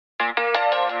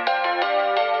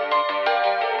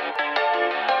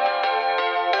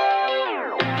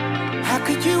How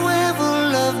could you ever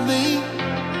love me?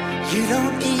 You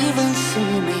don't even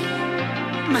see me.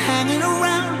 I'm hanging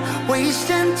around,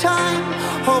 wasting time,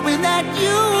 hoping that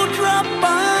you drop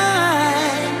by.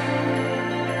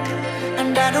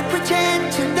 And I don't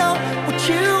pretend to know what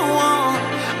you want.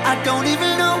 I don't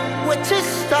even know where to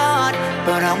start,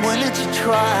 but I'm willing to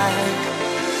try.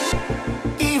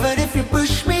 Even if you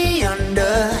push me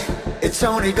under, it's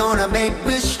only gonna make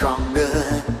me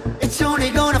stronger. It's only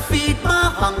gonna feed my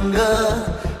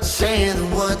hunger. Say the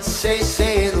words,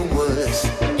 say the words.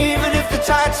 Even if the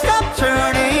tide stops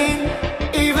turning,